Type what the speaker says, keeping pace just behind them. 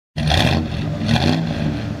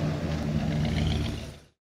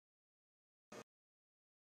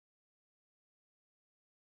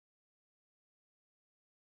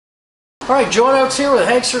All right, John Oaks here with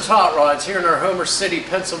Hankster's Hot Rods here in our Homer City,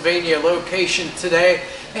 Pennsylvania location today.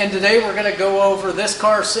 And today we're going to go over this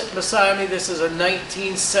car sitting beside me. This is a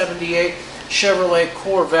 1978 Chevrolet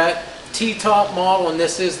Corvette T-top model, and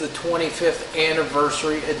this is the 25th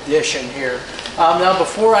anniversary edition here. Now,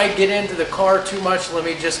 before I get into the car too much, let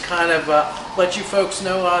me just kind of let you folks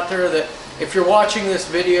know out there that if you're watching this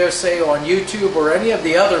video, say on YouTube or any of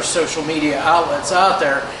the other social media outlets out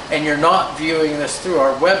there, and you're not viewing this through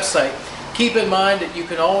our website, keep in mind that you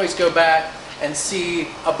can always go back and see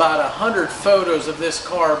about 100 photos of this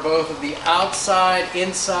car, both of the outside,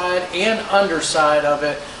 inside, and underside of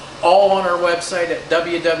it, all on our website at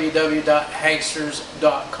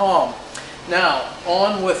www.hanksters.com. Now,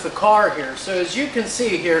 on with the car here. So as you can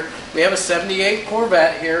see here, we have a 78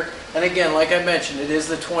 Corvette here. And again, like I mentioned, it is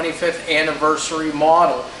the 25th anniversary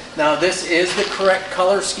model. Now, this is the correct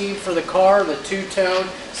color scheme for the car, the two-tone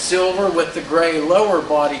silver with the gray lower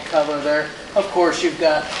body color there. Of course, you've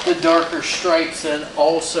got the darker stripes and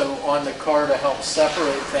also on the car to help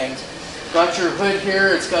separate things. Got your hood here.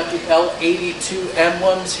 It's got the L82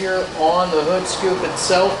 emblems here on the hood scoop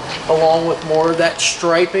itself, along with more of that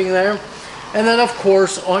striping there. And then, of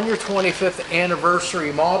course, on your 25th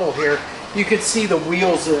anniversary model here, you can see the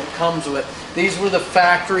wheels that it comes with. These were the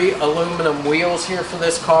factory aluminum wheels here for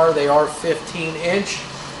this car. They are 15-inch.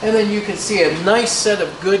 And then you can see a nice set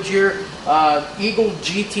of Goodyear Eagle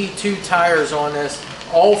GT2 tires on this.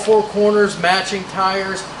 All four corners matching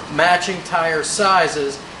tires, matching tire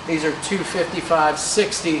sizes. These are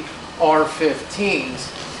 255/60 R15s.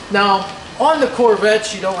 Now, on the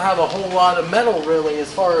Corvettes, you don't have a whole lot of metal really as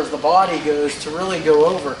far as the body goes to really go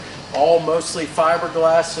over. All mostly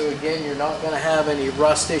fiberglass, so again, you're not going to have any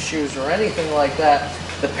rust issues or anything like that.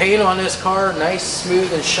 The paint on this car, nice, smooth,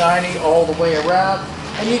 and shiny all the way around.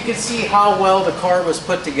 And you can see how well the car was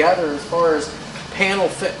put together as far as panel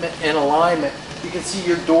fitment and alignment. You can see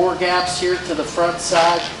your door gaps here to the front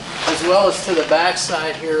side as well as to the back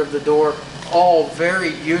side here of the door, all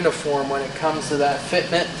very uniform when it comes to that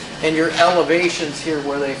fitment. And your elevations here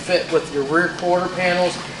where they fit with your rear quarter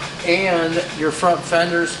panels and your front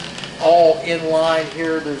fenders, all in line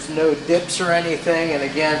here. There's no dips or anything, and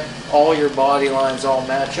again, all your body lines all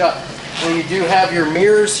match up. Well, you do have your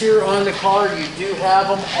mirrors here on the car. You do have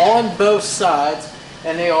them on both sides,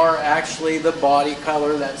 and they are actually the body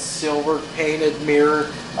color, that silver painted mirror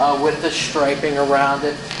with the striping around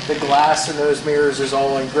it. The glass in those mirrors is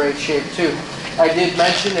all in great shape too. I did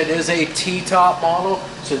mention it is a T-top model,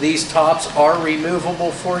 so these tops are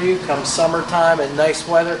removable for you come summertime and nice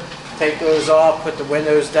weather. Take those off, put the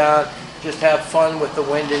windows down, just have fun with the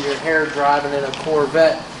wind in your hair driving in a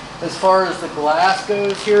Corvette. As far as the glass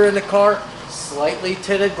goes here in the car, slightly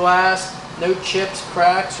tinted glass, no chips,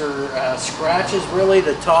 cracks, or scratches really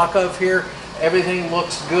to talk of here. Everything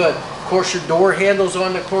looks good. Of course, your door handles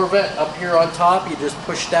on the Corvette up here on top, you just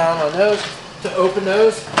push down on those to open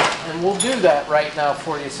those, and we'll do that right now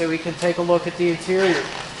for you so we can take a look at the interior.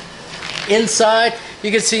 Inside,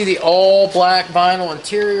 you can see the all black vinyl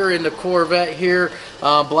interior in the Corvette here,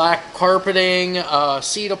 black carpeting,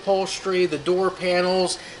 seat upholstery, the door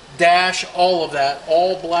panels, dash, all of that,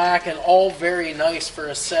 all black and all very nice for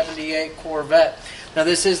a 78 Corvette. Now,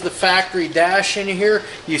 this is the factory dash in here.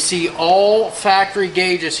 You see all factory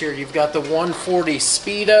gauges here. You've got the 140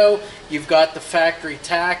 Speedo, you've got the factory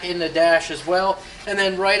tack in the dash as well, and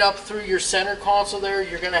then right up through your center console there,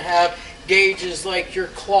 you're going to have gauges like your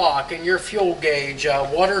clock and your fuel gauge,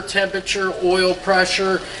 water temperature, oil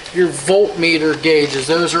pressure, your voltmeter gauges.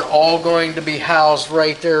 Those are all going to be housed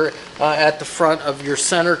right there at the front of your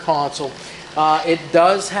center console. It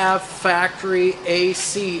does have factory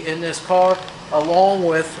AC in this car, along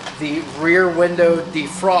with the rear window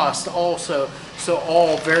defrost also. So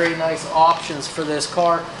all very nice options for this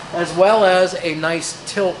car, as well as a nice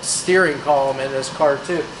tilt steering column in this car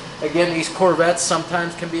too. Again, these Corvettes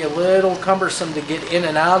sometimes can be a little cumbersome to get in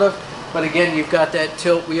and out of, but again, you've got that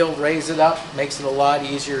tilt wheel, raise it up, makes it a lot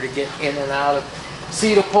easier to get in and out of.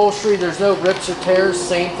 Seat upholstery, there's no rips or tears.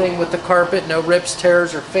 Same thing with the carpet, no rips,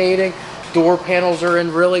 tears, or fading. Door panels are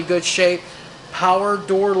in really good shape. Power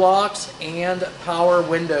door locks and power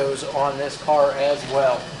windows on this car as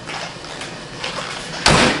well.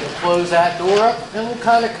 We'll close that door up, and we'll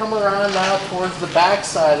kind of come around now towards the back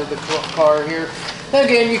side of the car here.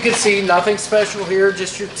 Again, you can see nothing special here,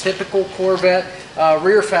 just your typical Corvette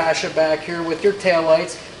rear fascia back here with your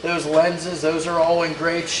taillights. Those lenses, those are all in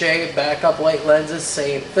great shape. Backup light lenses,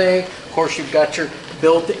 same thing. Of course, you've got your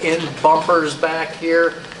built-in bumpers back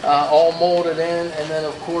here, all molded in. And then,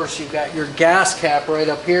 of course, you've got your gas cap right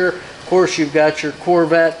up here. Of course, you've got your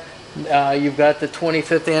Corvette You've got the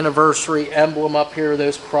 25th anniversary emblem up here,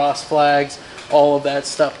 those cross flags, all of that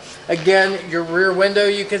stuff. Again, your rear window,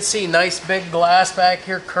 you can see nice big glass back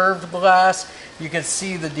here, curved glass. You can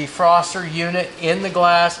see the defroster unit in the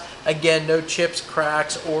glass. Again, no chips,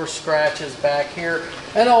 cracks, or scratches back here.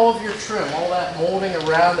 And all of your trim, all that molding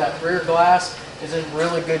around that rear glass is in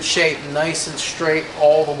really good shape, nice and straight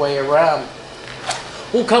all the way around.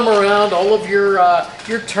 We'll come around, all of your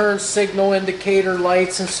turn signal indicator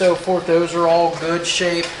lights and so forth, those are all good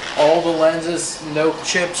shape. All the lenses, no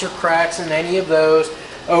chips or cracks in any of those.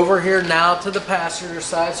 Over here now to the passenger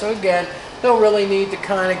side, so again, don't really need to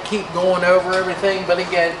kind of keep going over everything, but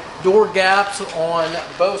again, door gaps on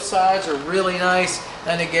both sides are really nice,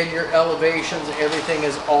 and again, your elevations, everything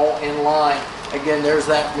is all in line. Again, there's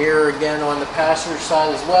that mirror again on the passenger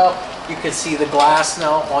side as well. You can see the glass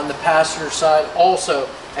now on the passenger side. Also,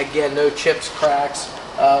 again, no chips, cracks,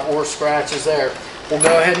 or scratches there. We'll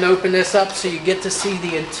go ahead and open this up so you get to see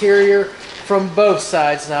the interior from both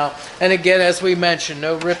sides now. And again, as we mentioned,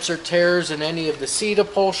 no rips or tears in any of the seat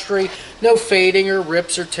upholstery, no fading or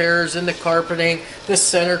rips or tears in the carpeting. The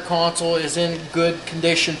center console is in good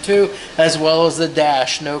condition too, as well as the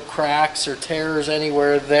dash. No cracks or tears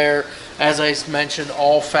anywhere there. As I mentioned,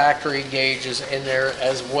 all factory gauges in there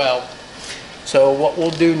as well. So what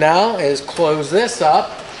we'll do now is close this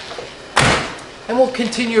up, and we'll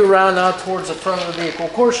continue around now towards the front of the vehicle.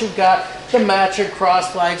 Of course, you've got the matching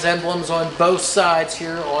cross flags emblems on both sides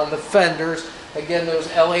here on the fenders. Again, those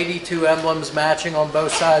L82 emblems matching on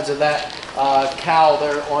both sides of that cowl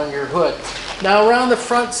there on your hood. Now around the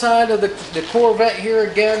front side of the Corvette here,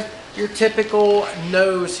 again, your typical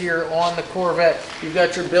nose here on the Corvette. You've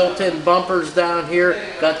got your built-in bumpers down here,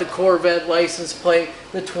 got the Corvette license plate,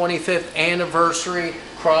 the 25th anniversary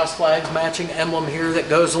cross flags matching emblem here that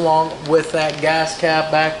goes along with that gas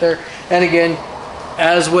cap back there. And again,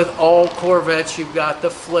 as with all Corvettes, you've got the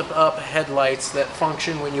flip-up headlights that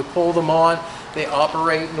function when you pull them on. They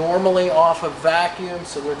operate normally off of vacuum,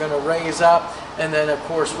 so they're going to raise up, and then of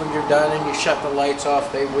course when you're done and you shut the lights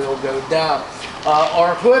off, they will go down.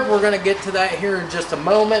 Our hood, we're going to get to that here in just a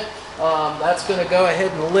moment. That's going to go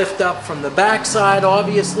ahead and lift up from the back side,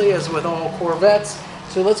 obviously, as with all Corvettes.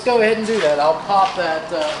 So let's go ahead and do that. I'll pop that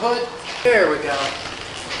hood. There we go.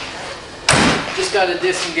 Just got to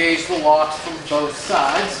disengage the locks from both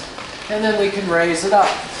sides, and then we can raise it up.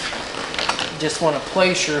 Just want to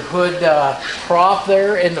place your hood prop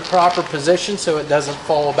there in the proper position so it doesn't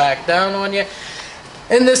fall back down on you.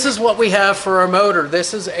 And this is what we have for our motor.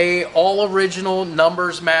 This is a all original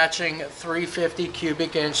numbers matching 350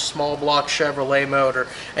 cubic inch small block Chevrolet motor.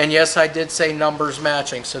 And yes, I did say numbers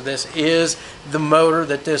matching. So this is the motor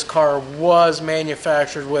that this car was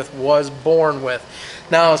manufactured with, was born with.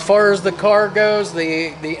 Now as far as the car goes,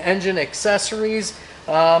 the engine accessories,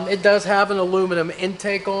 it does have an aluminum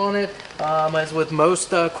intake on it, as with most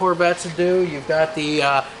Corvettes do. You've got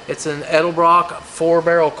the, it's an Edelbrock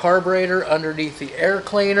 4-barrel carburetor underneath the air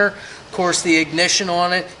cleaner. Of course, the ignition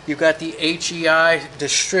on it, you've got the HEI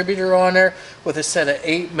distributor on there with a set of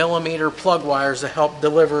 8mm plug wires to help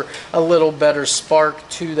deliver a little better spark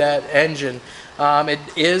to that engine. It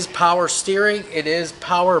is power steering, it is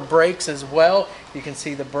power brakes as well. You can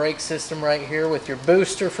see the brake system right here with your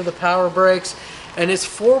booster for the power brakes. And it's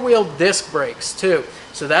 4-wheel disc brakes too.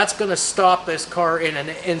 So that's going to stop this car in an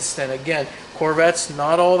instant. Again, Corvette's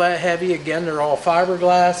not all that heavy. Again, they're all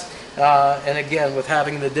fiberglass. And again, with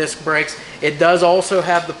having the disc brakes, it does also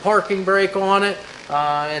have the parking brake on it.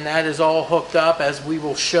 And that is all hooked up, as we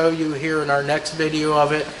will show you here in our next video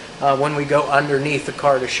of it when we go underneath the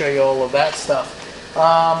car to show you all of that stuff.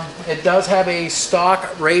 It does have a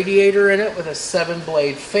stock radiator in it with a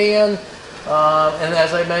 7-blade fan. And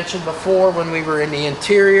as I mentioned before when we were in the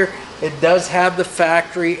interior, it does have the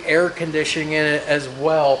factory air conditioning in it as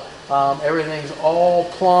well. Everything's all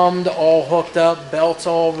plumbed, all hooked up, belts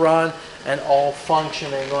all run, and all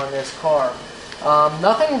functioning on this car.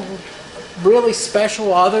 Nothing really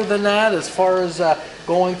special other than that as far as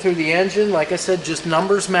going through the engine. Like I said, just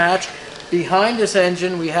numbers match. Behind this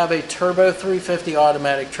engine, we have a turbo 350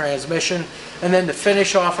 automatic transmission. And then to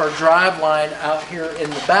finish off our drive line out here in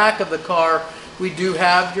the back of the car, we do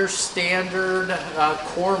have your standard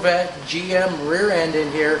Corvette GM rear end in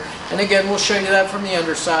here. And again, we'll show you that from the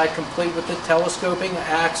underside, complete with the telescoping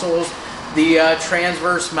axles, the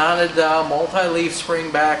transverse mounted multi-leaf spring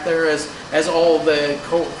back there, as all the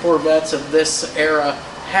Corvettes of this era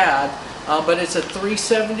had. But it's a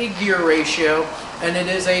 370 gear ratio, and it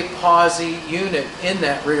is a POSI unit in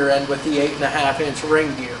that rear end with the 8.5-inch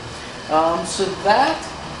ring gear. So that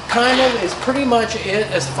kind of is pretty much it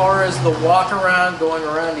as far as the walk around, going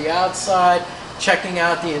around the outside, checking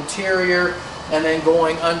out the interior, and then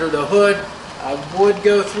going under the hood. I would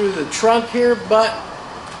go through the trunk here, but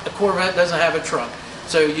the Corvette doesn't have a trunk.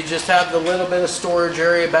 So you just have the little bit of storage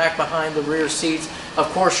area back behind the rear seats. Of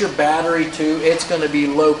course, your battery too, it's going to be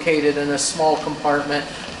located in a small compartment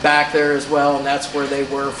back there as well, and that's where they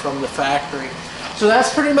were from the factory. So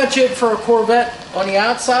that's pretty much it for a Corvette on the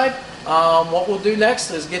outside. What we'll do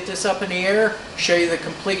next is get this up in the air, show you the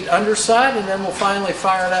complete underside, and then we'll finally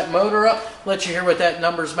fire that motor up, let you hear what that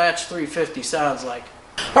numbers match 350 sounds like.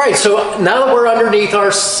 Alright, so now that we're underneath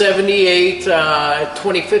our 78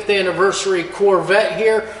 25th anniversary Corvette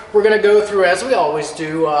here, we're going to go through, as we always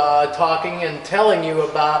do, talking and telling you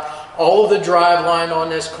about all of the driveline on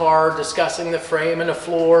this car, discussing the frame and the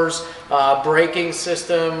floors, braking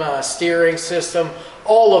system, steering system,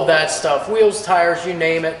 all of that stuff, wheels, tires, you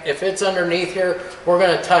name it. If it's underneath here, we're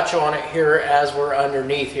going to touch on it here as we're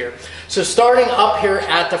underneath here. So starting up here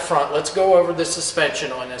at the front, let's go over the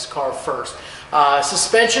suspension on this car first.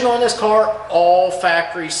 Suspension on this car, all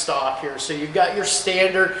factory stock here. So you've got your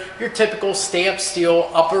standard, your typical stamped steel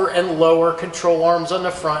upper and lower control arms on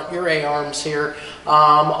the front, your A-arms here.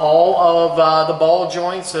 All of the ball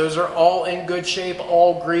joints, those are all in good shape,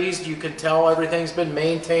 all greased. You can tell everything's been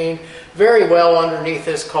maintained very well underneath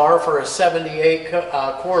this car for a 78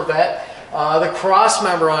 Corvette. The cross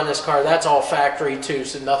member on this car, that's all factory too,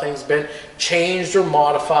 so nothing's been changed or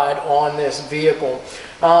modified on this vehicle.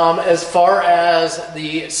 As far as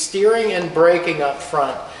the steering and braking up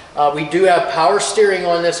front, we do have power steering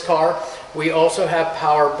on this car. We also have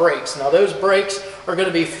power brakes. Now those brakes are going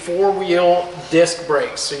to be four-wheel disc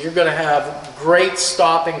brakes, so you're going to have great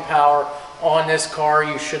stopping power on this car.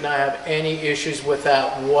 You should not have any issues with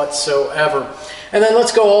that whatsoever. And then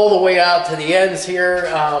let's go all the way out to the ends here,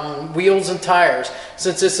 wheels and tires.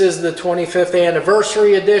 Since this is the 25th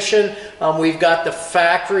anniversary edition, we've got the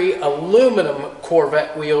factory aluminum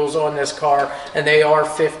Corvette wheels on this car, and they are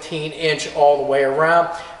 15-inch all the way around.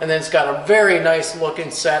 And then it's got a very nice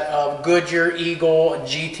looking set of Goodyear Eagle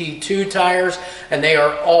GT2 tires, and they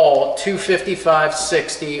are all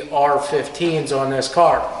 255/60 R15s on this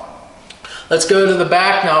car. Let's go to the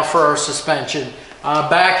back now for our suspension.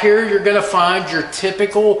 Back here, you're going to find your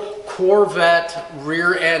typical Corvette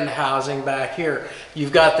rear end housing back here.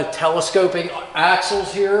 You've got the telescoping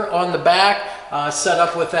axles here on the back, set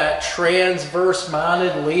up with that transverse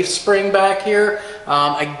mounted leaf spring back here.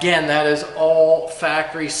 Again, that is all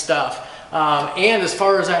factory stuff. And as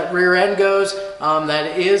far as that rear end goes,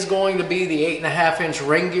 that is going to be the 8.5-inch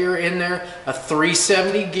ring gear in there, a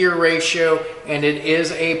 370 gear ratio, and it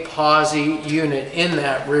is a POSI unit in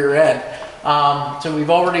that rear end. So we've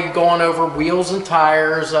already gone over wheels and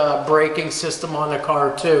tires, braking system on the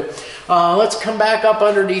car too. Let's come back up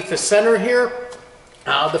underneath the center here.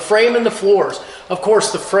 The frame and the floors. Of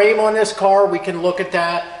course, the frame on this car, we can look at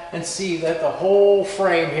that and see that the whole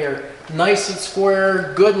frame here, nice and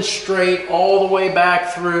square, good and straight, all the way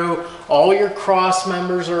back through. All your cross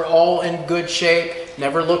members are all in good shape.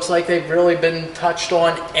 Never looks like they've really been touched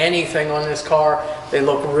on anything on this car. They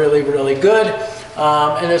look really, really good.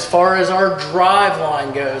 And as far as our drive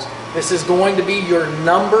line goes, this is going to be your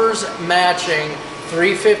numbers matching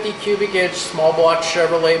 350 cubic inch small block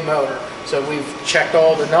Chevrolet motor. So we've checked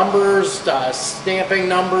all the numbers, stamping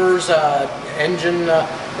numbers, engine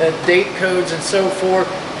date codes and so forth.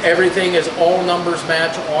 Everything is all numbers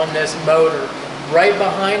match on this motor. Right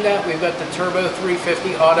behind that, we've got the Turbo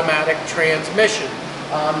 350 automatic transmission.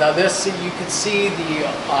 Now this, you can see the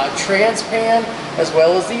trans pan as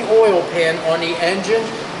well as the oil pan on the engine.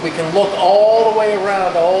 We can look all the way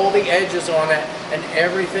around all the edges on it, and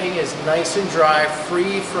everything is nice and dry,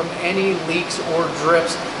 free from any leaks or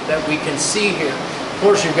drips that we can see here. Of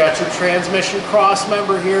course, you've got your transmission cross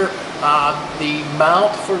member here. The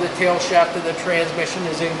mount for the tail shaft of the transmission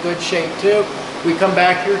is in good shape too. We come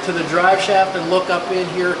back here to the drive shaft and look up in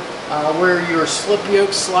here where your slip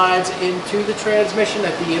yoke slides into the transmission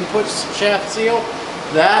at the input shaft seal.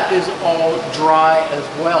 That is all dry as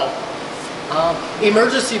well.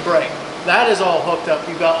 Emergency brake, that is all hooked up.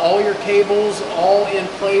 You've got all your cables all in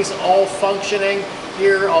place, all functioning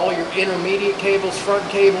here, all your intermediate cables, front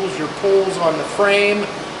cables, your pulls on the frame,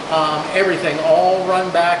 everything all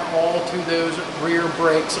run back all to those rear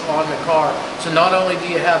brakes on the car. So not only do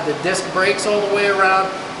you have the disc brakes all the way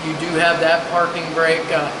around, you do have that parking brake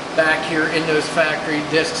back here in those factory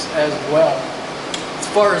discs as well. As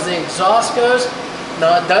far as the exhaust goes,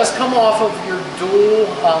 now it does come off of your dual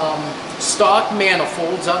stock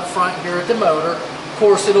manifolds up front here at the motor. Of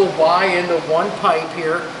course, it'll Y into one pipe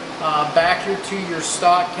here. Back here to your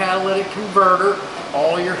stock catalytic converter.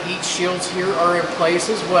 All your heat shields here are in place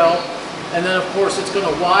as well. And then of course it's going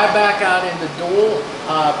to Y back out into dual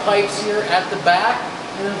pipes here at the back.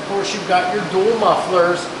 And then of course you've got your dual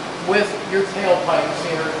mufflers with your tailpipes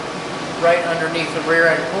here right underneath the rear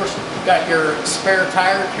end. Of course you've got your spare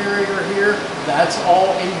tire carrier here. That's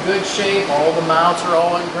all in good shape. All the mounts are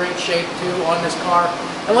all in great shape too on this car.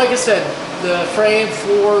 And like I said, the frame,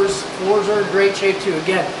 floors are in great shape too.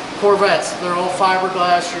 Again, Corvettes, they're all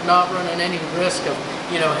fiberglass. You're not running any risk of,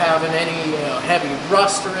 you know, having any heavy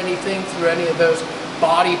rust or anything through any of those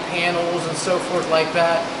body panels and so forth like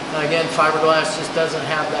that. Again, fiberglass just doesn't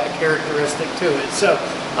have that characteristic to it. So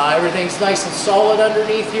everything's nice and solid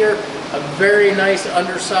underneath here. A very nice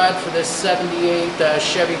underside for this 78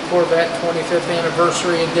 Chevy Corvette 25th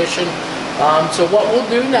Anniversary Edition. So what we'll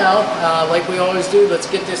do now, like we always do, let's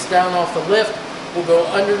get this down off the lift. We'll go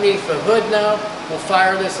underneath the hood now. We'll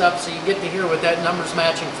fire this up so you get to hear what that numbers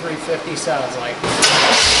matching 350 sounds like.